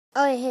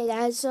Oh, hey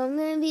guys, so I'm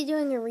going to be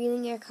doing a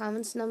reading your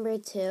comments number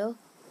 2.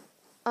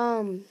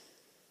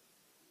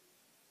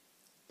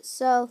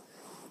 So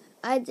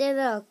I did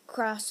a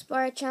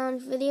crossbar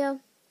challenge video,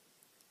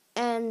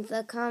 and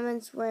the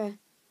comments were,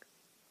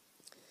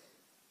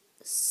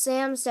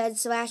 Sam said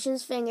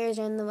Sebastian's fingers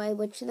are in the way,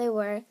 which they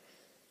were.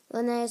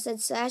 Linnea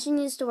said Sebastian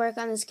used to work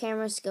on his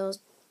camera skills,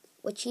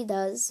 which he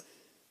does.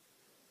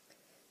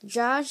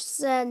 Josh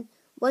said,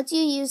 what do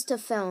you use to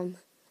film?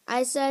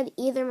 I said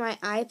either my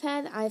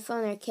iPad,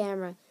 iPhone, or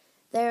camera.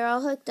 They're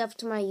all hooked up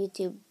to my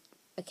YouTube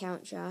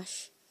account,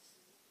 Josh.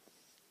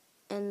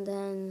 And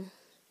then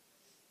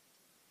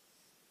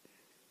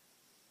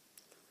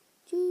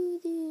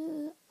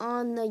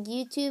on the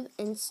YouTube,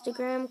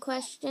 Instagram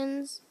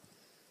questions,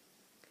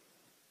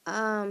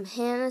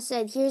 Hannah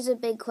said, here's a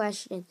big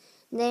question.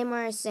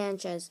 Neymar or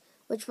Sanchez?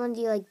 Which one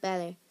do you like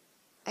better?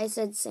 I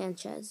said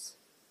Sanchez.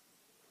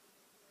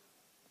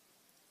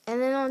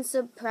 And then on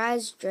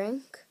surprise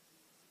drink,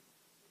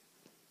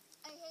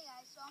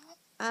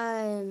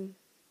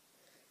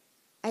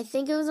 I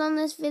think it was on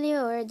this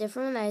video or a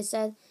different one. I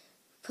said,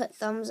 put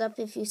thumbs up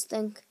if you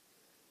think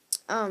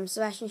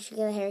Sebastian should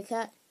get a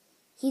haircut.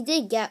 He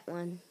did get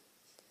one.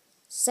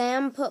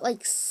 Sam put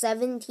like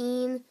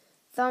 17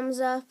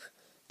 thumbs up,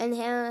 and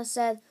Hannah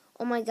said,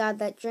 oh my god,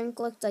 that drink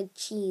looked like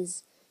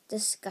cheese.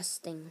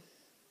 Disgusting.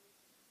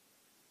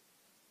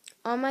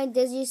 On my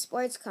Dizzy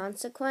Sports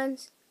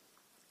consequence,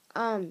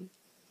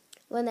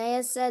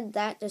 Linnea said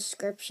that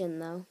description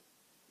though.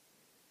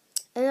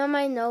 And on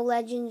my No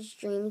Legends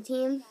Dream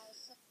Team,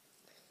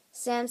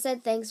 Sam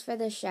said thanks for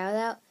the shout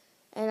out,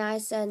 and I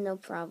said no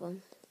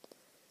problem.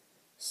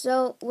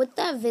 So with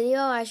that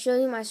video, I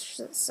showed you my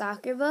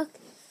soccer book,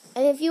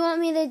 and if you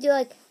want me to do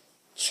like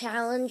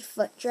challenge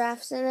foot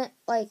drafts in it,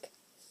 like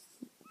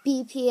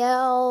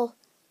BPL,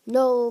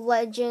 No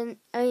Legend,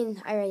 I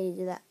already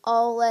did that.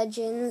 All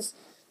Legends,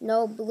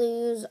 No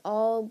Blues,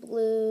 All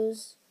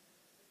Blues.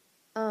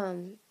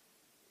 By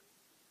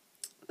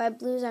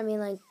Blues, I mean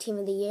like Team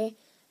of the Year.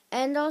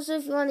 And also,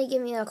 if you want to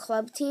give me a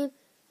club team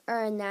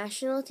or a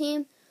national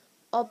team,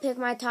 I'll pick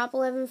my top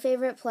 11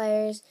 favorite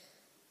players,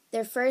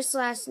 their first,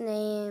 last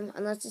name,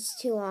 unless it's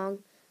too long.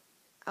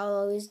 I'll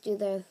always do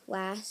their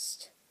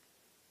last.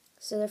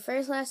 So their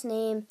first, last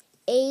name,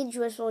 age,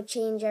 which will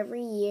change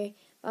every year.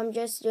 I'm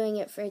just doing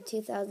it for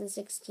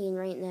 2016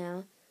 right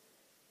now.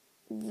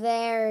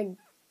 Their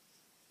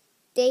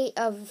date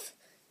of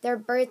their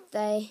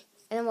birthday,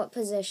 and then what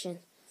position.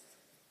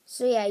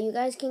 So yeah, you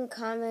guys can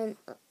comment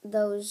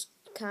those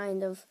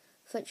kind of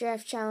foot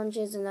draft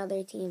challenges and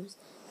other teams.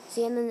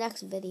 See you in the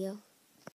next video.